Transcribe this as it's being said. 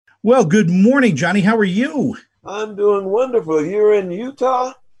Well, good morning, Johnny. How are you? I'm doing wonderful. You're in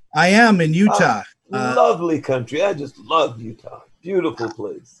Utah? I am in Ah, Utah. lovely country. I just love Utah. Beautiful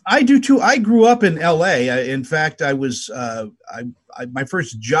place. I do too. I grew up in LA. In fact, I was my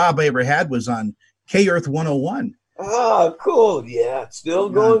first job I ever had was on K Earth 101. Ah, cool. Yeah, it's still Uh,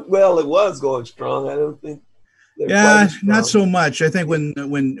 going. Well, it was going strong. I don't think they're quite yeah, as not strong. so much. I think Yeah,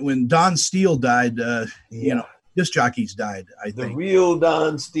 when Don Steele died, yeah. disc jockeys died. I The think, real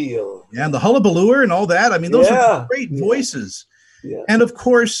Don Steele. yeah, and the hullabalooer and all that. I mean, those were Yeah, great yeah, voices. yeah. And of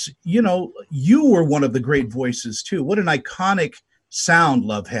course, you were one of the great voices too. What an iconic sound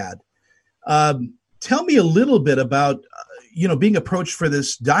Love had. Tell me a little bit about being approached for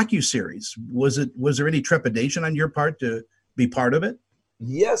this docu-series. Was there any trepidation on your part to be part of it?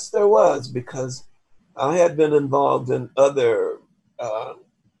 Yes, there was because I had been involved in other uh,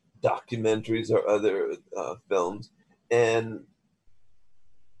 documentaries or other films, and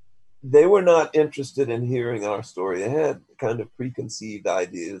they were not interested in hearing our story. They had kind of preconceived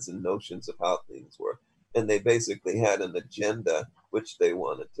ideas and notions of how things were. And they basically had an agenda which they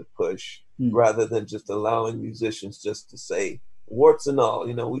wanted to push Hmm. rather than just allowing musicians just to say, warts and all.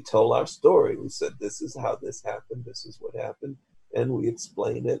 We told our story. We said, this is how this happened, this is what happened. And we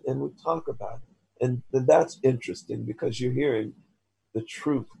explain it and we talk about it. And that's interesting because you're hearing the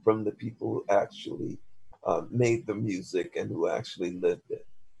truth from the people who actually made the music and who actually lived it.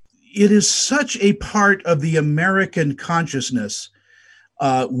 It is such a part of the American consciousness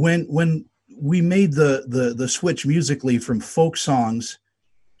when we made the switch musically from folk songs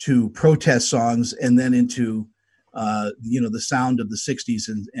to protest songs and then into the sound of the 60s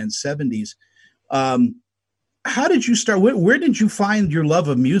and 70s. Um, how did you start? Where did you find your love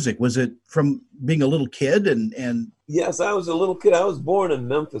of music? Was it from being a little kid and Yes, I was a little kid. I was born in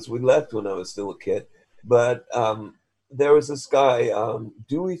Memphis. We left when I was still a kid. But there was this guy,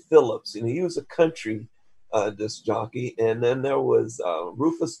 Dewey Phillips, and he was a country disc jockey. And then there was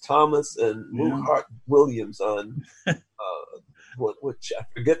Rufus Thomas and yeah. Hart Williams on which I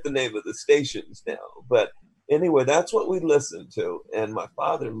forget the name of the stations now. But anyway, that's what we listened to. And my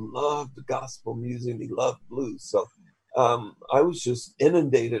father loved gospel music. He loved blues. So I was just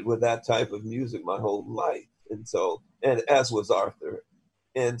inundated with that type of music my whole life. And so, and as was Arthur.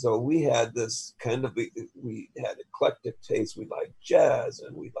 And so we had this kind of, we had eclectic taste. We liked jazz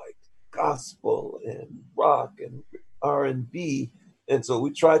and we liked gospel and rock and R&B. And so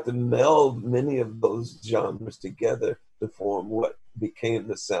we tried to meld many of those genres together to form what became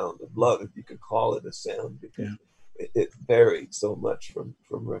the sound of love, if you could call it a sound, because Yeah. it varied so much from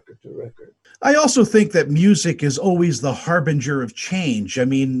record to record. I also think that music is always the harbinger of change. I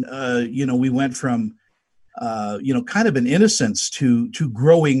mean, we went from kind of an innocence to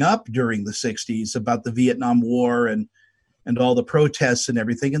growing up during the 60s about the Vietnam War and all the protests and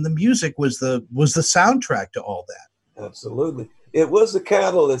everything. And the music was the soundtrack to all that. Absolutely. It was a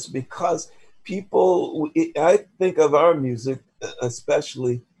catalyst because I think of our music,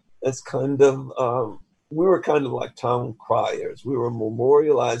 especially as kind of, we were kind of like town criers. We were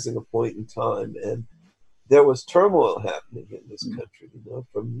memorializing a point in time, and there was turmoil happening in this country,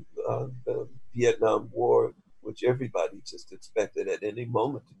 from the Vietnam War, which everybody just expected at any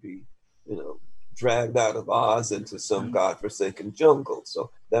moment to be, dragged out of Oz into some godforsaken jungle. So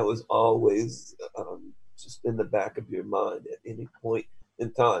that was always just in the back of your mind at any point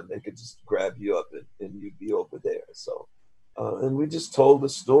in time. They could just grab you up and you'd be over there. So, and we just told the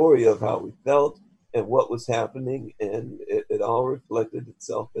story of how we felt and what was happening, and it all reflected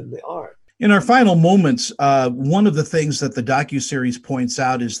itself in the art. In our final moments, one of the things that the docuseries points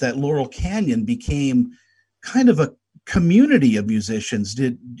out is that Laurel Canyon became kind of a community of musicians.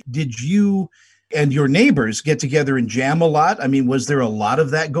 Did you and your neighbors get together and jam a lot? I mean, was there a lot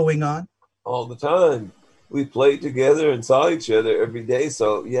of that going on? All the time. We played together and saw each other every day.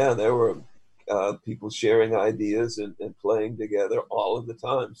 So yeah, there were people sharing ideas and playing together all of the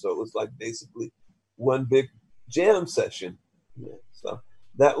time. So it was like basically one big jam session. Yeah, so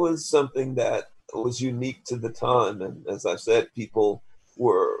that was something that was unique to the time. And as I said,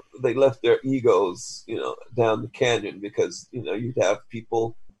 they left their egos, down the canyon because, you'd have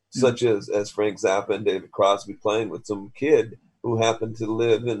people Yeah. such as Frank Zappa and David Crosby playing with some kid who happened to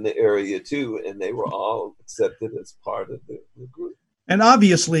live in the area too, and they were all accepted as part of the group. And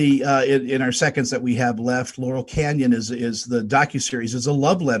obviously, in our seconds that we have left, Laurel Canyon is the docuseries is a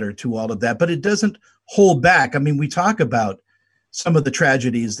love letter to all of that, but it doesn't hold back. I mean, we talk about some of the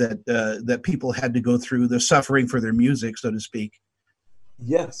tragedies that people had to go through, the suffering for their music, so to speak.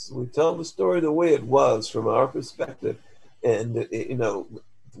 Yes, we tell the story the way it was from our perspective, and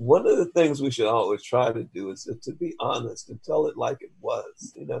one of the things we should always try to do is to be honest and tell it like it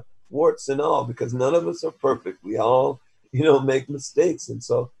was, warts and all, because none of us are perfect. We all, make mistakes. And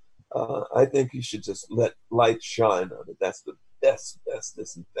so I think you should just let light shine on it. That's the best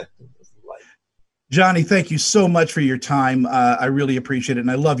disinfectant is light. Johnny, thank you so much for your time. I really appreciate it,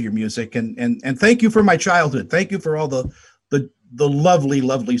 and I love your music. And thank you for my childhood. Thank you for all the lovely,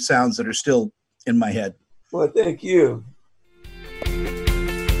 lovely sounds that are still in my head. Well, thank you.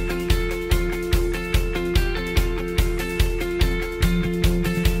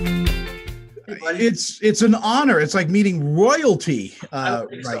 It's an honor. It's like meeting royalty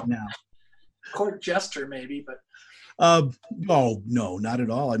right now. Court jester, maybe, but. Oh, no, not at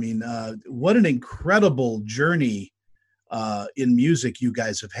all. I mean, what an incredible journey in music you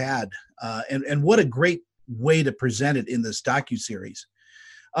guys have had, and what a great way to present it in this docuseries.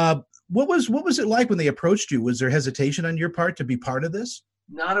 What was it like when they approached you? Was there hesitation on your part to be part of this?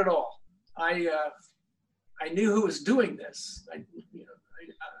 Not at all. I knew who was doing this.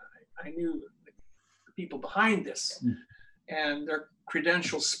 I knew the people behind this, and their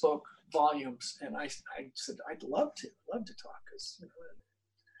credentials spoke volumes. And I said, I'd love to talk.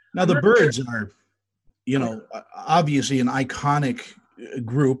 Now the Byrds are, obviously an iconic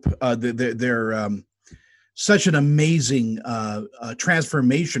group. They're such an amazing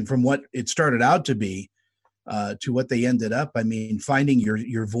transformation from what it started out to be to what they ended up. I mean, finding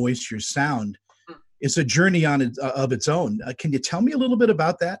your voice, your sound, it's a journey of its own. Can you tell me a little bit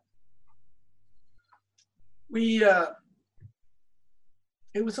about that?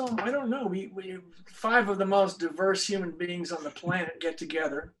 It was I don't know. We 5 of the most diverse human beings on the planet get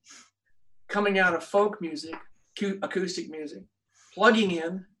together, coming out of folk music, acoustic music, plugging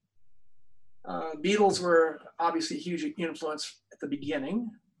in. Beatles were obviously a huge influence at the beginning,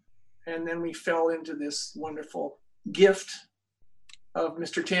 and then we fell into this wonderful gift of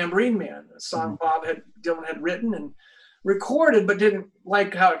Mr. Tambourine Man, a song Dylan had written and recorded, but didn't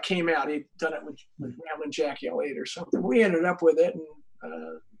like how it came out. He'd done it with Ramblin' Jackie L8 or something. We ended up with it, and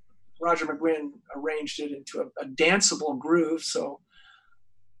Roger McGuinn arranged it into a danceable groove. So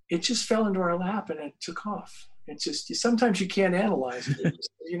it just fell into our lap and it took off. It's just, sometimes you can't analyze it.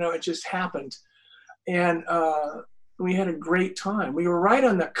 It just happened. And we had a great time. We were right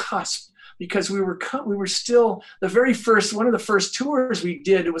on the cusp because we were still one of the first tours we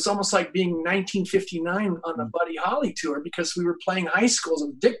did. It was almost like being 1959 on the Buddy Holly tour because we were playing high schools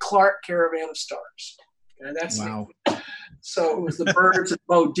with Dick Clark, Caravan of Stars. And that's wow. So it was the Byrds and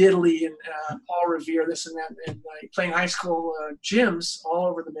Bo Diddley and Paul Revere, this and that, and playing high school gyms all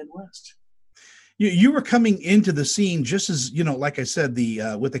over the Midwest. You were coming into the scene just as, like I said, the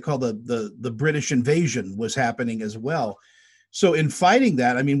what they call the British invasion was happening as well. So in fighting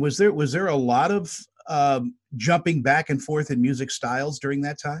that, I mean, was there a lot of jumping back and forth in music styles during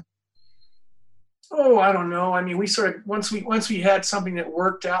that time? Oh, I don't know. I mean, we sort of once we had something that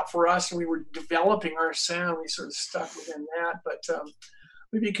worked out for us and we were developing our sound, we sort of stuck within that. But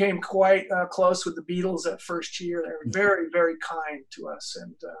we became quite close with the Beatles that first year. They were very, very kind to us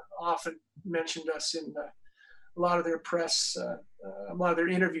and often mentioned us in a lot of their press, a lot of their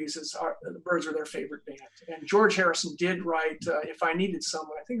interviews as the Byrds were their favorite band. And George Harrison did write "If I Needed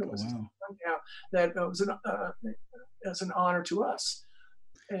Someone." I think it was that was as an honor to us,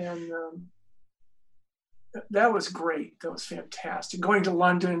 and that was great. That was fantastic. Going to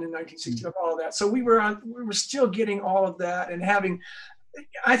London in 1965, all of that. So we were still getting all of that and having.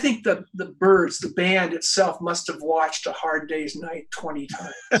 I think the Byrds, the band itself, must have watched A Hard Day's Night 20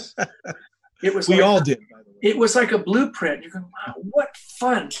 times. We all did. By the way. It was like a blueprint. You're going, wow, what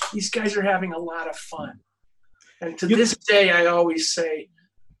fun! These guys are having a lot of fun. And to this day, I always say,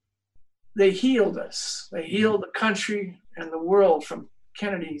 they healed us. They healed the country and the world from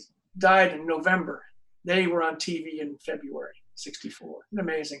Kennedy died in November. They were on TV in February '64.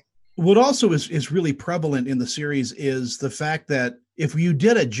 Amazing. What also is really prevalent in the series is the fact that if you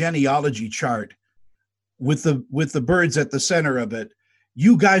did a genealogy chart with the Byrds at the center of it,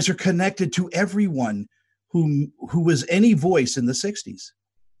 you guys are connected to everyone who was any voice in the 60s.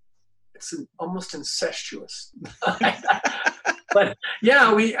 It's almost incestuous. But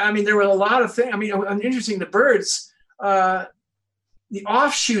yeah, there were a lot of things. I mean, interesting, the Byrds, the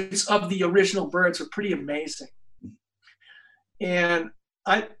offshoots of the original Byrds were pretty amazing. And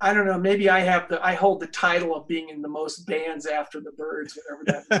I don't know, maybe I hold the title of being in the most bands after the Byrds, whatever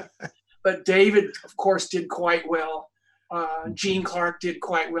that is. But David, of course, did quite well. Gene Clark did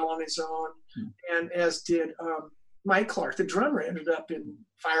quite well on his own, and as did Mike Clark, the drummer, ended up in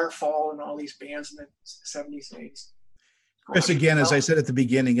Firefall and all these bands in the 70s and 80s. Chris, again, as I said at the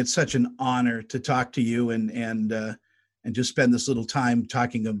beginning, it's such an honor to talk to you, and and just spend this little time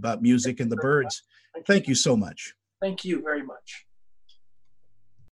talking about music and the birds. Thank you so much. Thank you very much.